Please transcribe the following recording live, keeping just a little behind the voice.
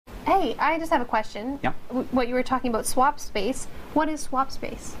Hey, I just have a question. Yep. What you were talking about swap space. What is swap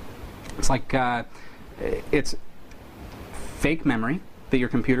space? It's like, it's fake memory that your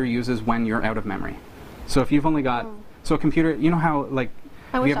computer uses when you're out of memory. So if you've only got, so a computer, you know how, like,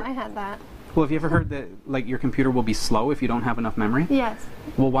 I wish I had that. well, have you ever heard that, like, your computer will be slow if you don't have enough memory? Yes.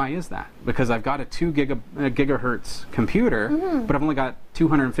 Well, why is that? Because I've got a 2 gigahertz computer, but I've only got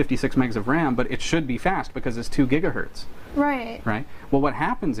 256 megs of RAM, but it should be fast because it's 2 gigahertz. Right. Right? Well, what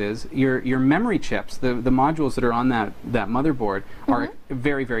happens is your memory chips, the modules that are on that motherboard, are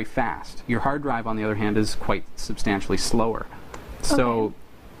very, very fast. Your hard drive, on the other hand, is quite substantially slower. So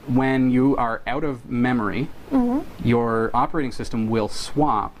when you are out of memory, your operating system will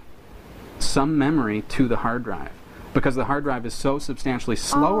swap some memory to the hard drive. Because the hard drive is so substantially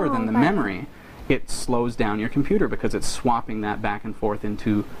slower than the memory, it slows down your computer because it's swapping that back and forth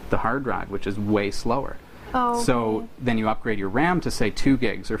into the hard drive, which is way slower. So then you upgrade your RAM to, say, 2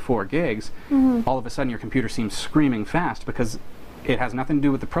 gigs or 4 gigs, all of a sudden your computer seems screaming fast because it has nothing to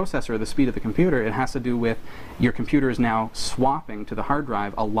do with the processor or the speed of the computer. It has to do with your computer is now swapping to the hard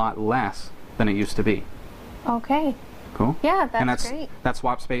drive a lot less than it used to be. Okay. Cool? Yeah, and great. That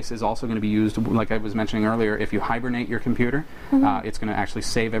swap space is also going to be used, like I was mentioning earlier, if you hibernate your computer, it's going to actually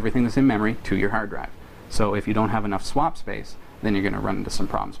save everything that's in memory to your hard drive. So if you don't have enough swap space, then you're going to run into some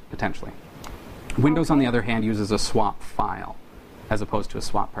problems, potentially. Windows, on the other hand, uses a swap file as opposed to a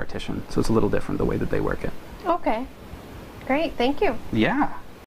swap partition. So it's a little different the way that they work it. Okay. Great. Thank you. Yeah.